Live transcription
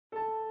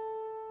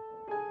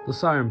The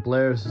siren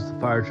blares as the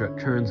fire truck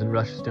turns and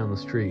rushes down the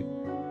street,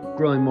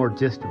 growing more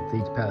distant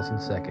with each passing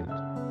second.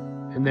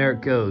 And there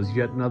it goes,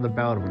 yet another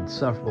bout of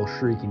insufferable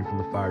shrieking from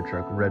the fire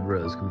truck, Red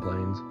Rose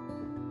complains.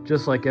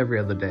 Just like every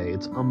other day,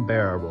 it's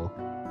unbearable.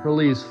 Her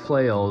leaves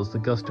flail as the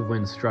gust of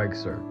wind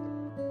strikes her.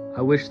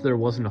 I wish there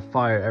wasn't a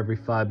fire every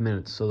 5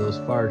 minutes so those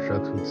fire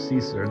trucks would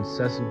cease their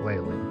incessant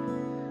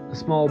wailing. A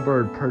small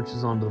bird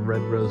perches onto the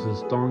red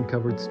rose's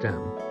thorn-covered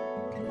stem.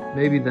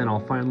 Maybe then I'll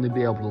finally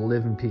be able to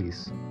live in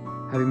peace.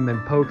 Having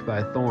been poked by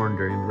a thorn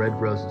during Red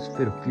Rose's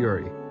fit of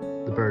fury,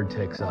 the bird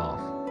takes off.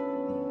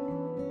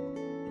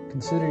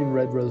 Considering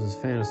Red Rose's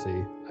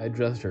fantasy, I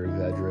addressed her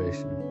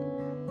exaggeration.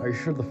 Are you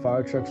sure the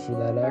fire trucks are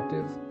that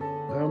active?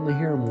 I only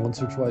hear them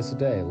once or twice a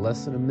day,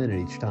 less than a minute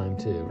each time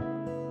too.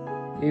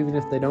 Even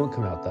if they don't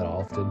come out that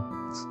often,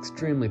 it's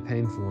extremely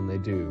painful when they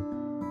do.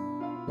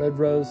 Red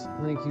Rose,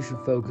 I think you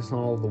should focus on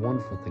all of the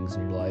wonderful things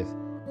in your life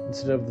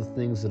instead of the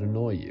things that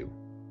annoy you.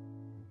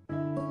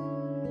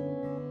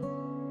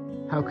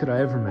 How could I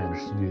ever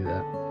manage to do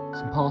that?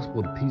 It's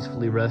impossible to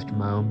peacefully rest in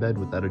my own bed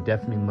without a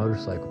deafening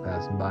motorcycle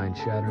passing by and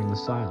shattering the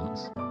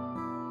silence.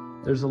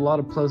 There's a lot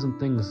of pleasant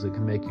things that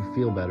can make you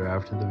feel better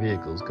after the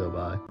vehicles go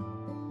by.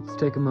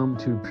 Let's take a moment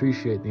to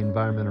appreciate the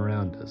environment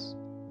around us.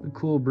 The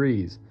cool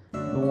breeze,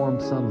 and the warm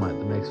sunlight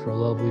that makes for a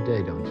lovely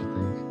day, don't you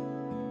think?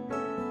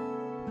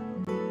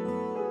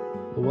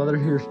 The weather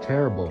here is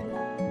terrible.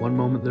 One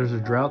moment there's a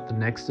drought, the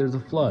next there's a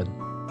flood.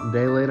 A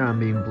day later I'm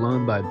being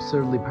blown by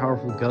absurdly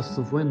powerful gusts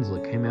of winds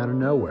that came out of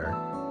nowhere.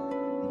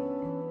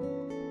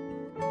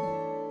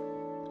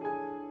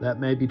 That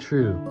may be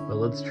true, but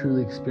let's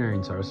truly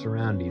experience our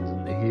surroundings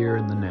in the here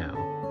and the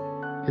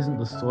now. Isn't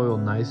the soil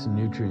nice and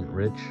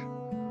nutrient-rich?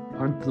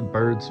 Aren't the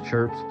birds'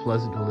 chirps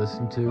pleasant to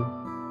listen to?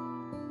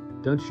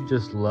 Don't you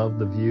just love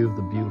the view of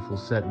the beautiful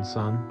setting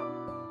sun?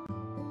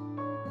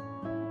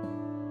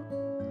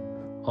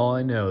 All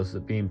I know is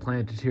that being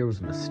planted here was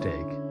a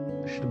mistake.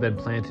 I should have been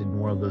planted in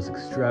one of those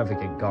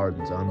extravagant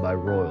gardens owned by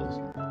royals,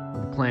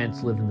 where the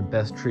plants live in the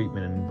best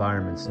treatment and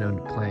environments known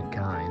to plant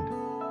kind.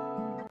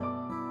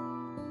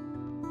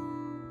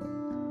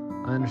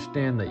 I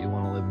understand that you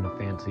want to live in a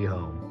fancy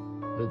home,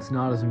 but it's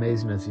not as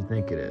amazing as you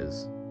think it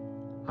is.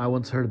 I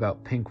once heard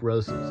about Pink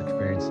Rose's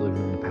experience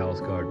living in the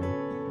palace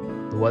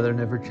garden. The weather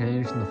never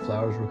changed and the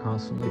flowers were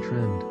constantly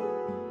trimmed.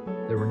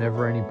 There were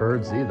never any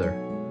birds either.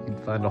 You'd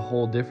find a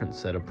whole different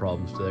set of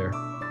problems there.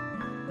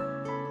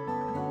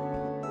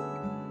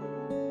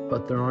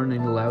 But there aren't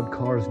any loud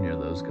cars near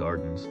those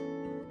gardens.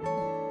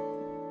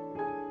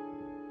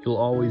 You'll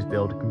always be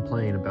able to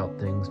complain about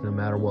things no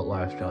matter what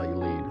lifestyle you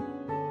lead.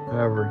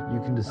 However, you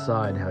can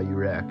decide how you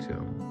react to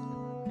them.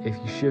 If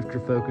you shift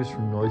your focus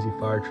from noisy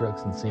fire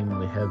trucks and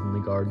seemingly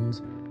heavenly gardens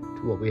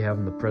to what we have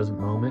in the present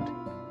moment,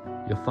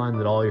 you'll find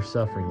that all your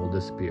suffering will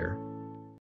disappear.